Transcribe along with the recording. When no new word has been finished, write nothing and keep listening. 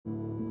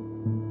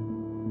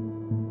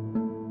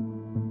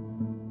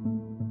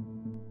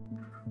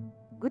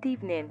Good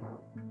evening.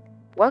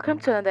 Welcome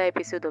to another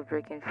episode of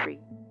Breaking Free.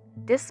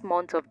 This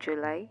month of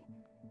July,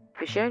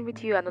 we're sharing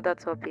with you another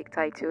topic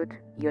titled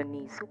Your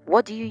Knees.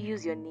 What do you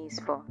use your knees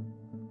for?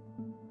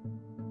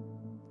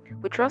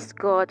 We trust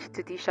God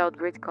to dish out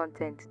great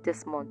content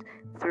this month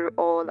through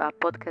all our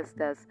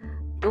podcasters.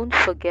 Don't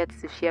forget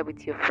to share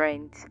with your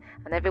friends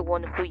and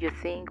everyone who you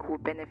think will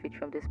benefit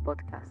from this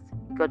podcast.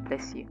 God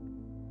bless you.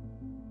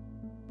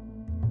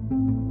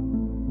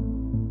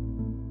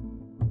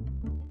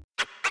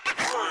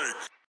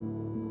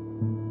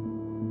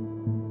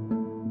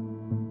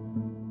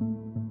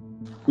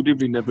 Good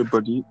evening,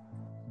 everybody.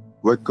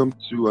 Welcome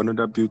to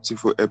another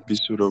beautiful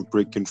episode of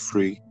Breaking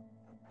Free.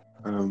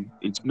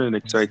 It's been an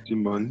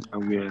exciting month,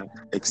 and we are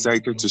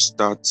excited to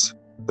start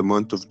the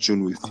month of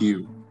June with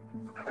you.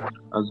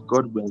 As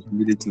God has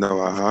laid it in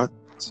our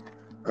hearts,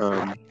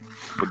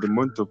 for the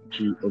month of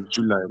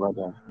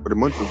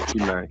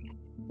July,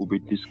 we'll be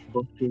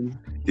discussing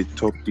the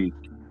topic,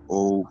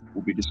 or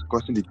we'll be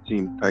discussing the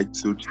theme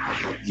titled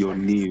 "Your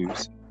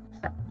News,"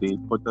 the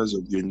importance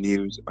of your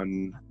news,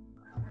 and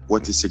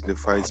what it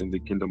signifies in the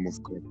kingdom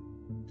of God.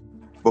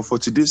 But for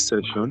today's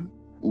session,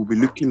 we'll be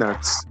looking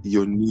at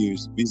your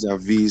news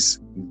vis-a-vis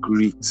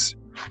greet.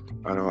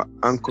 And our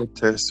anchor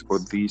text for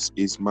this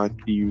is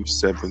Matthew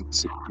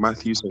 17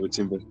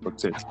 verse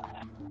 14.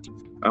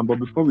 But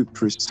before we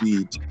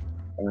proceed,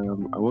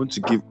 I want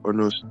to give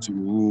honors to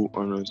who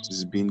honors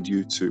is being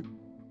due to.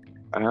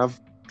 I have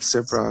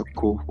several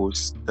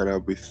co-hosts that are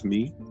with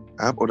me.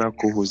 I have other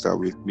co-hosts that are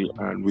with me,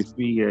 and with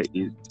me here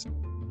is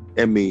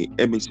Emmy.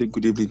 Emmy, say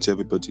good evening to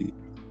everybody.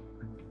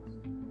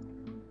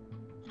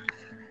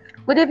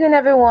 Good evening,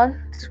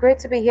 everyone. It's great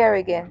to be here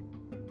again.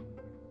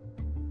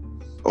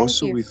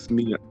 Also you. with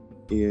me,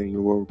 yeah,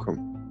 you're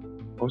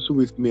welcome. Also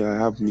with me, I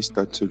have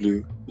Mr.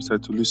 Tolu. Mr.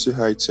 Tolu, say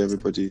hi to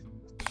everybody.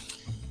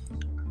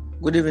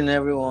 Good evening,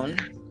 everyone.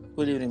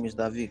 Good evening,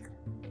 Mr. Vic.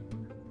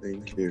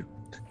 Thank you.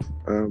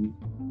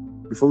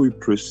 Before we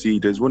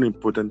proceed, there's one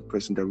important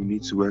person that we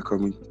need to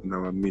welcome in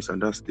our midst,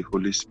 and that's the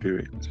Holy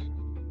Spirit.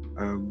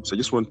 So I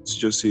just want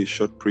to say a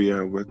short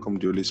prayer and welcome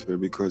the Holy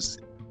Spirit, because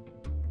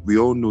we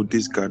all know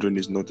this gathering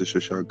is not a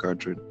social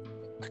gathering.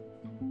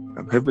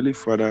 Heavenly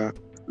Father,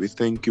 we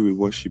thank you, we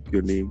worship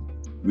your name.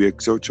 We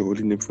exalt your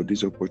holy name for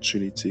this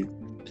opportunity.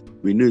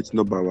 We know it's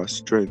not by our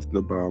strength,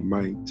 not by our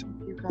might,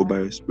 but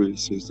by your spirit,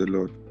 says the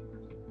Lord.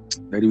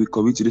 That we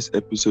commit to this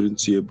episode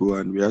into your bowl,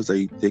 and we ask that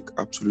you take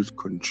absolute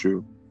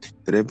control.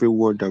 That every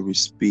word that we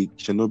speak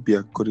shall not be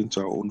according to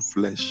our own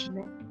flesh,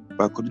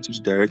 but according to the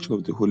direction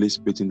of the Holy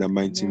Spirit, in the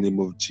mighty name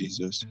of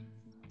Jesus.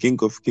 King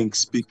of Kings,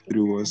 speak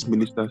through us,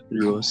 minister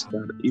through us,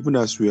 that even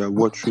as we are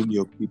watering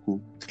your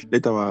people,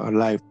 let our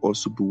life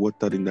also be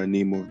watered in the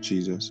name of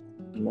Jesus.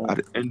 Amen. At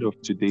the end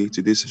of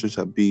today's session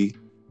shall be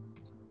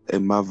a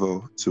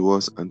marvel to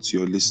us and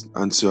to our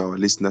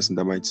listeners, in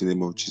the mighty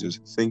name of Jesus.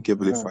 Thank you,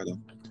 Heavenly Father.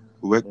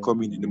 We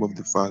welcome in the name of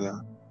the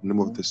Father, in the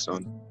name of the Son,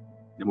 in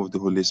the name of the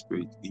Holy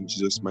Spirit. In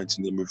Jesus'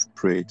 mighty name we've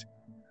prayed.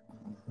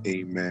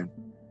 Amen.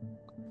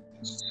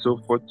 So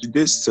for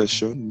today's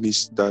session,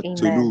 Mr.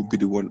 Tolu will be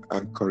the one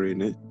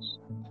anchoring it.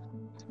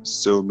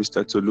 So,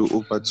 Mr. Tolu,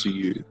 over to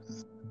you.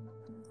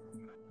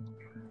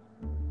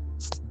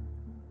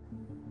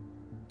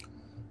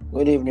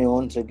 Good evening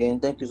once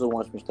again. Thank you so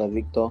much, Mr.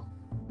 Victor.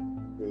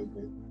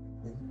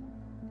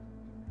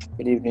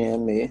 Good evening,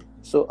 Emmy.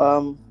 So,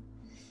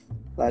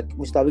 like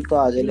Mr. Victor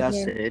has earlier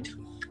said,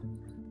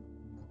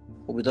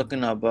 we'll be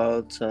talking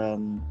about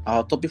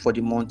our topic for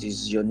the month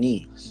is your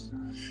needs.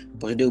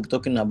 But today we'll be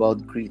talking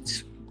about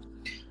greet.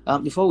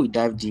 Before we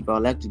dive deep,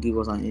 I'd like to give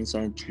us an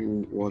insight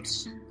to what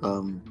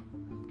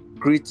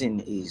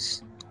greeting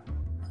is.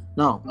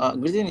 Now,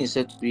 greeting is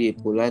said to be a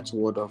polite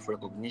word of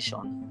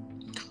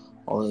recognition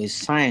or a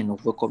sign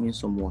of welcoming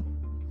someone.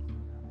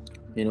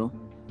 You know,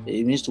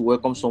 it means to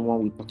welcome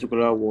someone with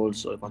particular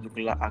words or a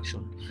particular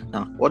action.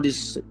 Now, what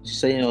this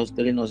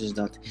telling us is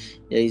that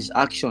there is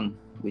action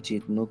with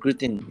it.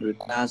 Greeting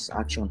requires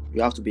action.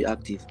 You have to be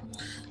active.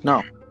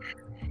 Now,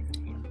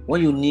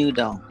 when you kneel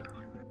down,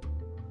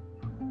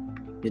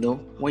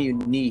 when you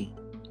kneel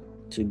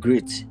to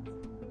greet,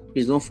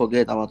 please don't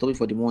forget our topic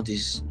for the month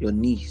is your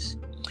knees.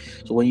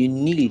 So when you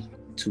kneel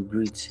to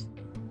greet,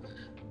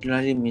 it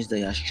really means that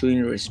you are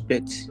showing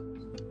respect,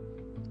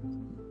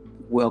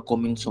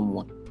 welcoming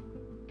someone.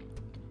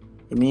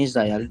 It means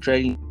that you are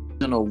literally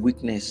of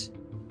weakness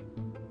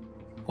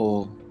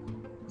or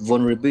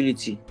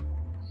vulnerability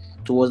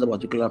towards a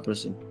particular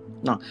person.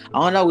 Now,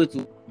 another way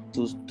to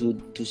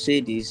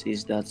say this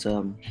is that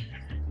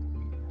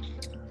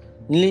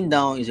kneeling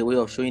down is a way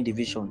of showing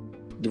devotion,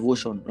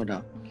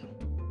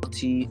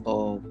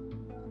 or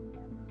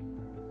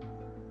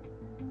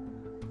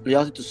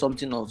loyalty to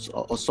something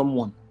or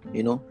someone.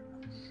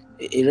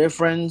 A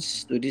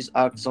reference to this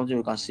act, something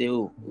we can say,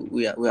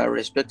 we are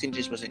respecting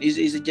this person.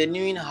 Is a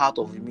genuine heart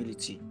of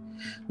humility.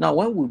 Now,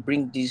 when we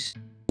bring this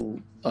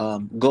to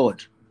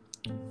God,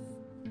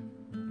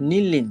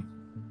 kneeling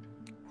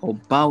or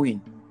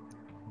bowing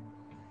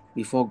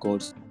before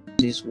God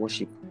is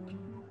worship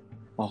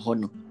or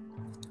honor.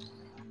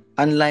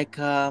 And like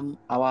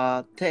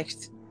our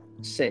text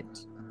said,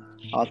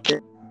 our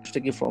text is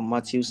taken from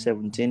Matthew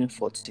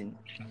 17:14.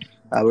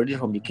 I read it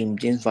from the King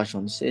James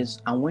Version. It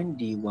says, "And when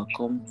they were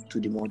come to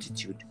the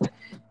multitude,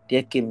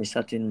 there came a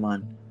certain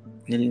man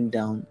kneeling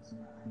down.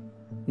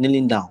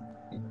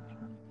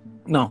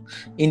 Now,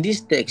 in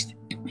this text,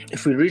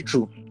 if we read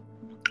through,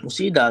 we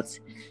see that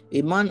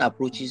a man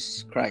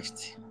approaches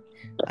Christ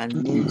and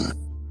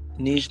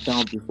kneels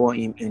down before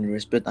him in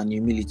respect and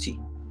humility.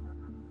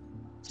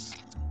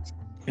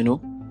 You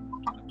know,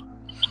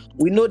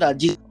 we know that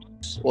Jesus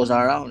was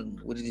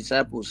around with the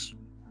disciples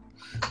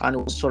and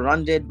was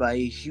surrounded by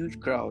a huge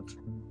crowd,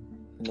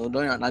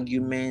 during an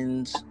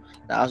argument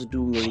that has to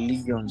do with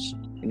religions,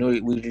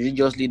 with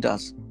religious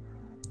leaders,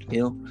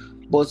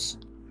 But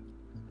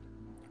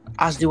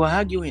as they were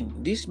arguing,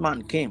 this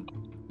man came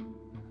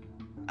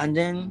and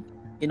then,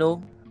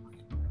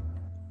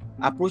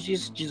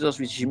 approaches Jesus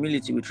with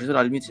humility, with respect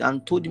and humility,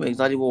 and told him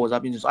exactly what was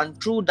happening to us.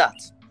 And through that,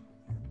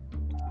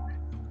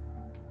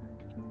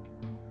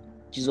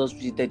 Jesus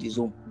visited his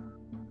home.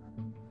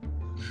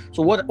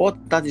 So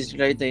what that is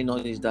really telling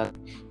us is that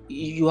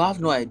you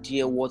have no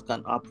idea what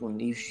can happen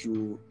if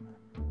you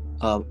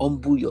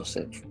humble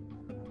yourself.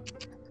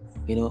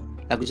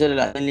 Like we said,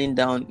 like kneeling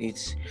down,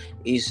 it's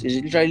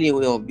literally a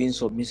way of being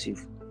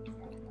submissive.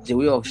 It's a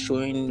way of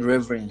showing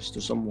reverence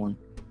to someone,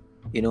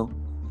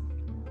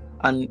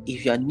 And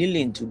if you are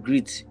kneeling to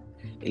greet,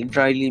 it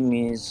literally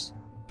means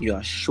you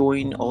are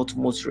showing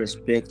utmost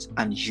respect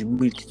and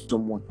humility to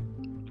someone.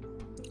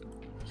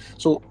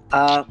 So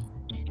I'm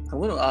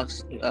going to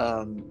ask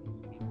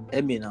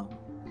Emmy now.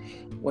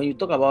 When you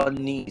talk about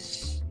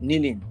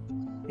kneeling,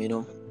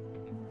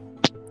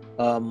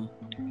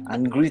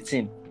 and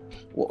greeting,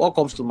 what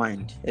comes to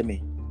mind,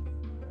 Emmy?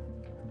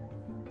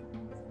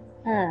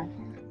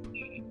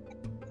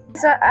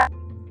 So,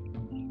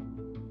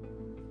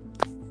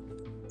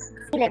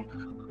 kneeling.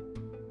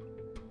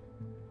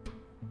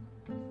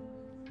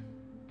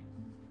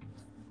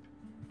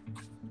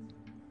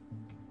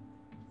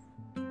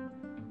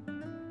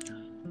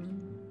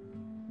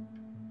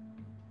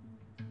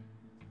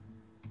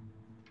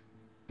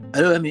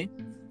 Hello, Emmy.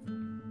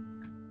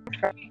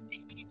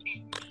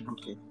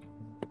 Okay.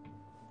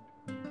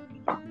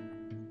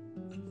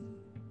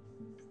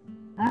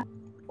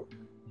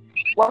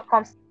 What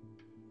comes?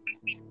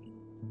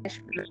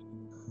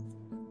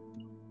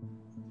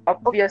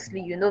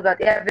 Obviously, you know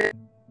that every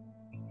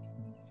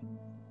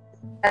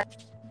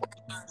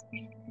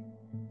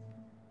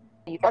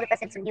you call the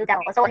person to kneel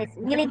down, or someone is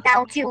kneeling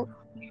down to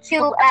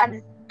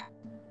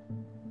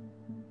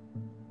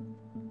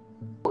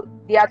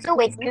there are two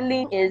ways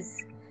kneeling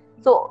is.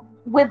 So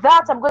with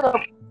that, I'm going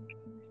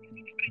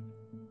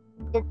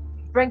to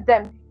bring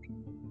them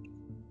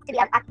to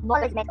the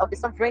acknowledgement of the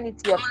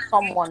sovereignty of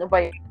someone over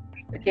you.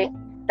 Okay,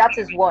 that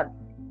is one.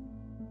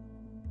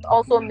 It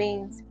also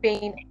means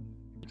paying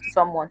to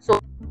someone. So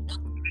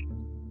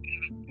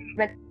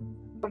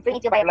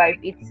sovereignty over your life,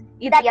 it's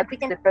either you're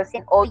greeting the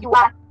person or you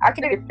are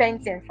actually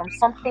repenting from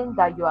something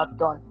that you have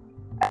done.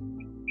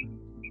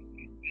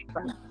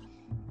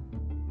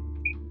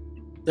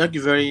 Thank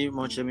you very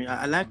much, Amy.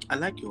 I like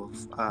your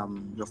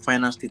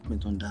final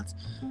statement on that,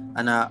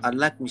 and I'd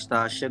like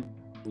Mr. Shek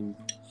to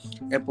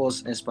help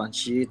us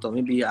expatiate or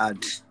maybe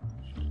add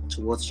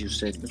to what you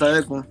said.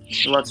 Mr. Ekun,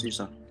 over to you,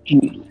 sir.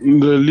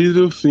 The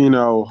little thing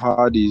I'll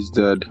add is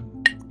that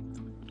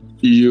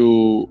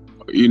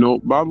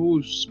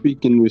Bible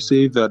speaking, we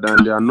say that,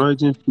 and the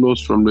anointing flows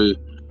from the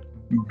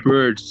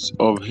birds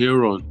of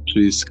Aaron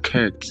to his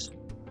skirts,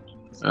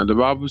 and the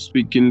Bible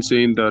speaking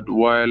saying that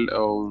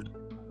while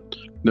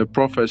the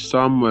prophet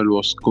Samuel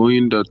was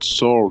going, that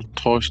Saul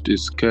touched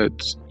his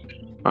skirts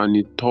and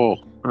he tore.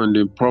 And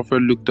the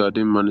prophet looked at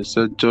him and he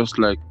said, just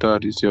like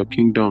that is your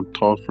kingdom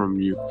tore from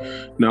you.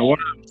 Now, what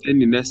I'm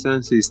saying in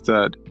essence is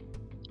that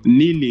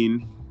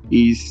kneeling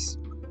is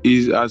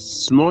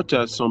as much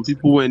as some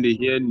people, when they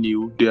hear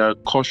kneel, their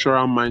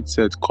cultural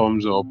mindset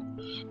comes up.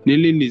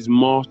 Kneeling is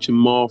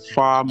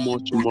far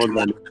much more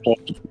than a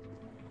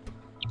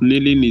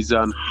Kneeling is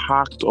an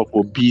act of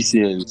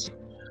obedience.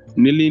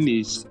 Kneeling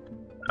is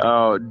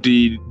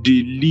the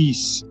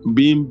least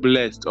being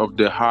blessed of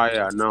the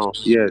higher now.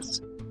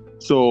 Yes.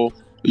 So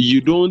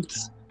you don't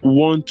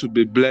want to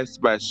be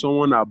blessed by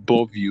someone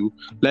above you.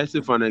 Let's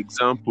say, for an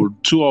example,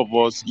 two of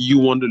us, you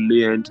want to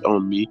lay hands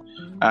on me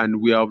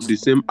and we have the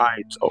same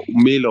height,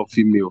 male or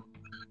female.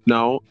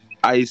 Now,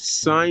 I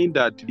sign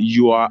that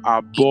you are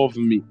above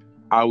me.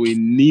 I will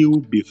kneel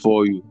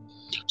before you.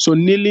 So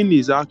kneeling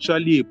is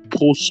actually a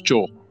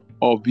posture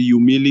of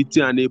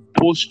humility and a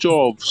posture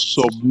of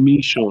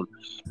submission,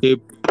 a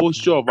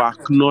posture of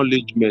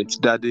acknowledgement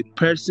that the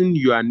person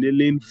you are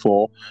kneeling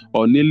for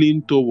or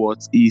kneeling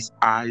towards is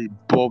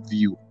above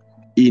you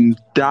in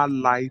that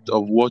light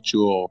of what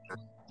you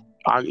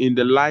are, in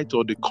the light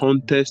or the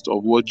context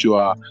of what you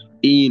are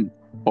in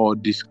or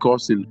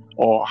discussing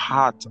or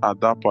at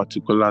that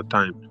particular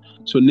time.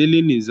 So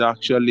kneeling is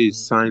actually a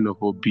sign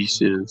of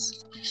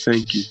obedience.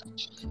 Thank you.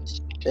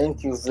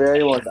 Thank you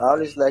very much. I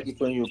always like it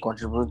when you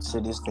contribute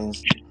to these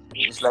things.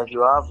 It's like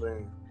you have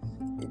a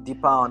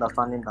deeper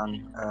understanding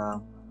than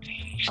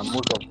and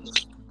most of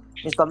us.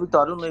 Mr. Victor,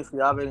 I don't know if you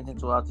have anything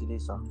to add to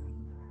this, sir.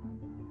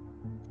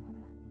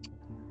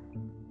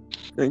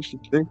 Thank you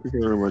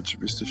very much,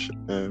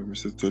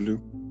 Mr. Tolu.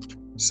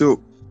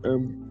 So,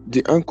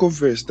 the anchor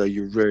verse that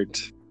you read,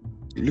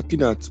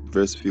 looking at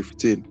verse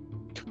 15.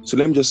 So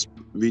let me just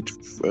read,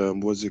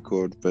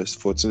 verse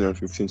 14 and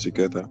 15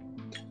 together.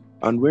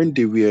 And when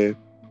they were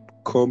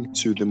come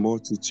to the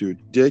multitude,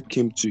 there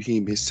came to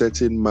him a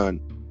certain man,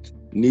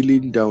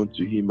 kneeling down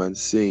to him and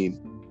saying,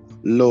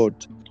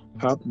 Lord,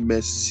 have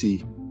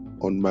mercy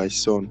on my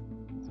son.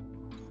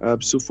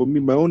 So for me,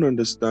 my own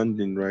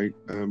understanding, right,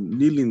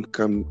 kneeling,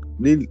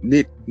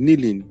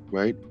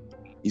 right,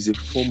 is a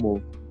form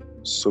of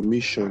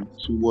submission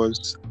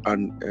towards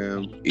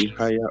a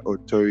higher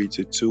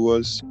authority,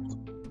 towards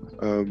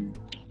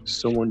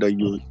someone that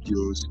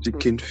you're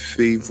seeking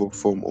favor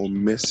from or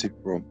mercy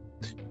from,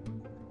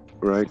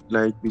 right?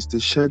 Like Mr.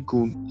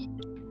 Shagun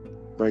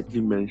rightly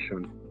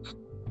mentioned,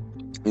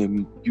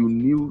 you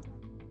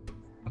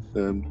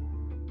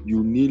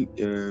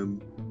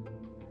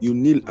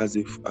kneel as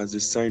a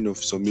sign of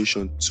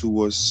submission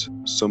towards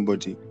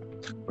somebody,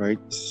 right?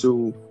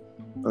 So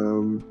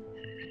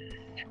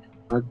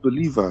as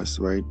believers,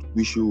 right,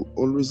 we should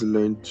always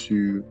learn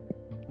to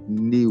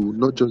kneel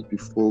not just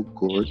before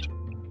God.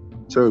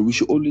 We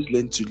should always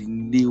learn to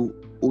kneel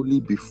only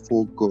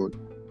before God,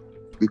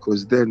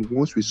 because then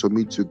once we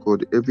submit to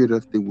God, every other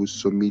thing will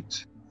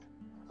submit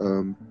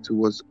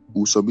to us,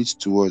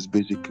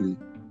 basically.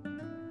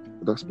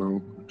 That's my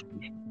own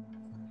contribution.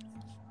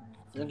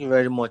 Thank you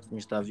very much,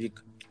 Mr. Vic.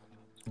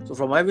 So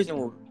from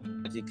everything,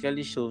 it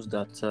clearly shows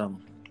that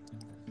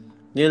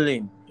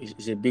kneeling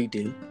is a big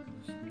deal.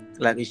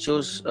 Like it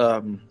shows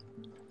and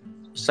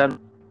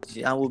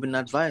we've been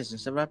advised in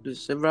several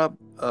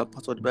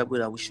parts of the Bible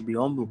that we should be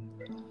humble.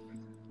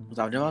 But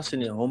I've never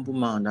seen a humble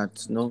man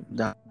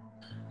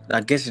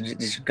that gets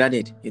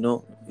disregarded.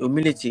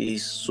 Humility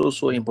is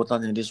so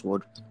important in this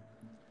world.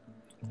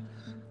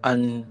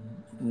 And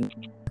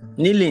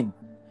kneeling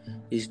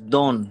is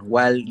done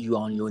while you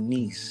are on your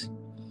knees.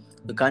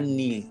 You can't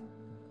kneel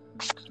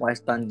while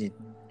standing.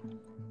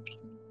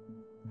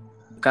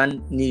 You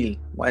can't kneel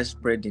while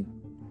spreading.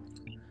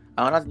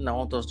 Another thing I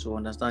want us to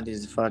understand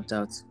is the fact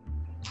that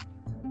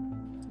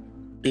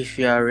if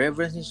you are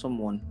reverencing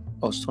someone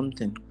or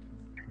something,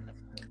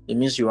 it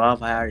means you have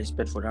higher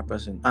respect for that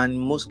person. And in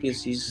most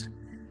cases,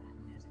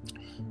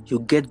 you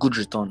get good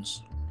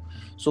returns.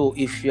 So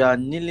if you are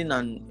kneeling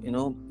and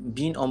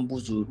being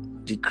humble to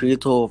the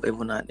creator of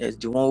heaven and earth,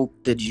 the one who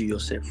created you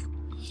yourself,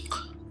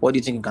 what do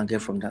you think you can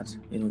get from that?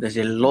 There's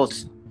a lot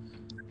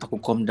that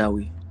could come that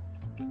way.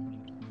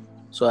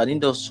 So I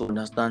need us to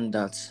understand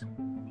that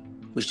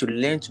we should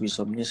learn to be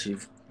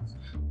submissive.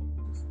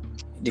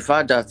 The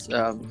fact that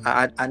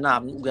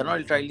we're not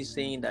literally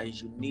saying that you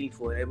should kneel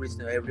for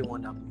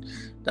everyone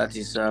that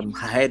is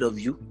ahead of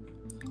you.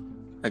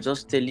 I'm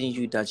just telling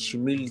you that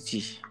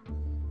humility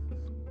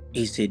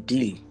is a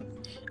deal,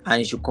 and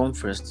you should come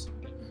first.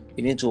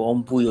 You need to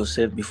humble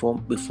yourself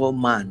before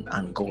man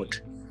and God,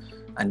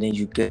 and then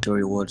you get your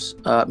rewards.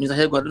 Mr.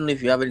 Hego, I don't know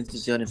if you have anything to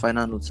say on the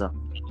final note, sir.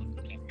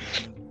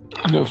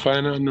 On the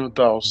final note,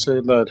 I'll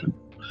say that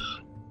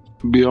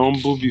be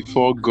humble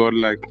before God,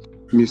 like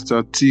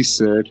Mr. T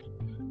said,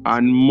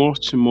 and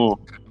much more.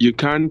 You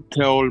can't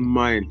tell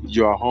mine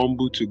you are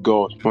humble to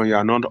God when you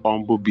are not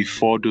humble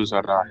before those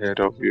that are ahead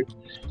of you.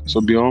 So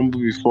be humble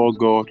before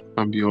God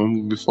and be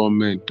humble before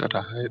men that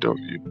are ahead of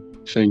you.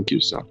 Thank you,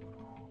 sir.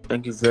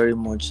 Thank you very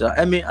much, sir.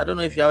 Emmy, I don't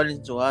know if you have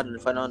anything to add on the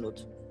final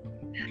note.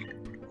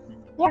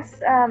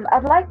 Yes,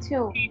 I'd like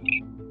to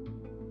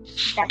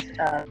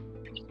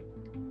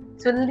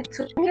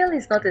kneel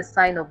is not a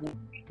sign of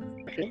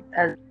weakness.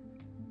 As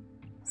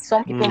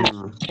some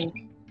people think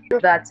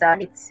that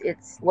it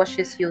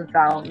washes you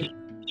down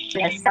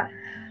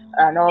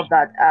and all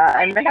that.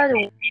 I remember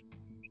the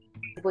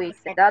way he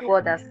said that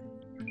word has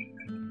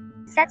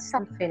said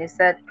something. He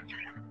said,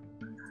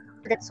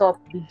 "Let's up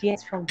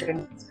begins from the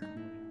knees."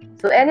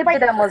 So anybody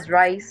that must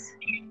rise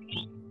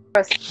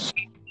first,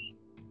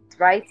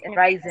 right, and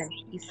rising,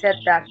 he said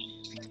that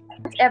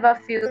don't ever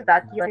feel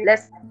that you're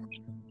less.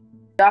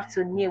 You have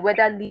to kneel,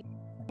 whether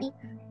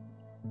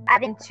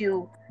having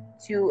to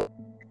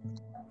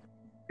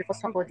before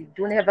somebody.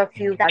 Don't ever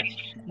feel that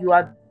you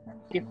are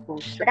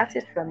beautiful. So that's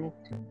it from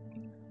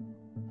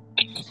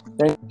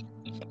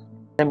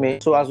me.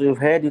 So as we've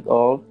heard it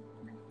all,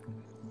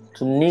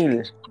 to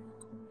kneel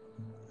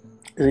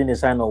isn't a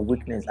sign of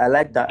weakness. I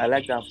like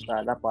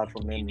that part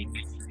from Emmy.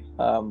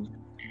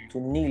 To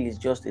kneel is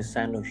just a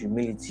sign of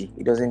humility.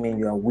 It doesn't mean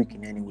you are weak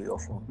in any way or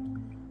form.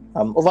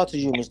 Over to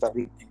you, Mr.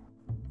 Vic.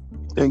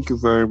 Thank you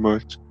very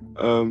much.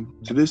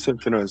 Today's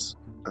session has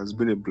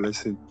been a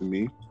blessing to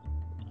me.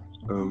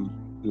 I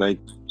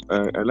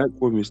like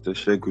what Mr.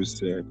 Shegu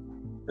said.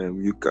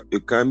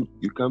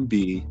 You can't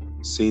be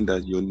saying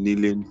that you're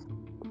kneeling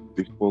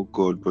before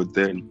God, but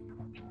then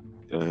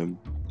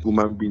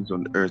human beings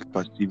on earth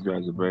perceive you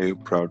as a very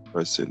proud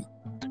person.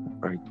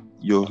 Right?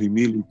 Your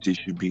humility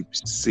should be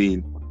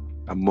seen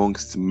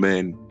amongst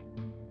men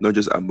not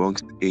just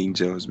amongst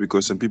angels,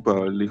 because some people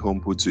are only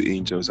humble to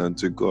angels and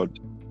to God,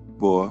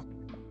 but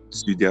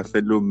to their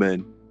fellow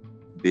men,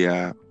 they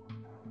are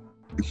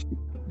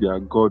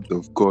God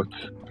of God.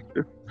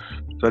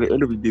 So at the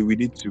end of the day, we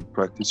need to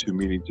practice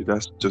humility.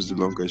 That's just the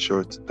long and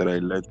short that I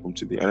learned from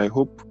today. And I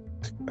hope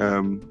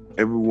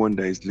everyone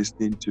that is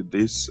listening to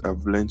this,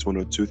 I've learned one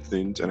or two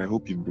things, and I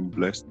hope you've been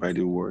blessed by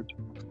the word.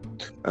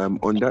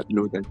 On that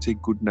note, I say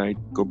good night.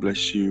 God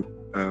bless you.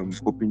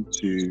 Hoping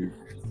to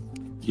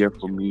hear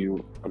from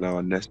you on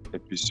our next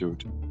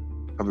episode.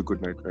 Have a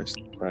good night, rest.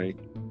 Bye.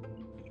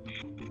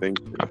 Thank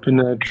you. Happy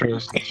night,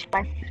 trust.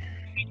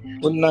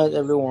 Good night,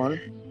 everyone.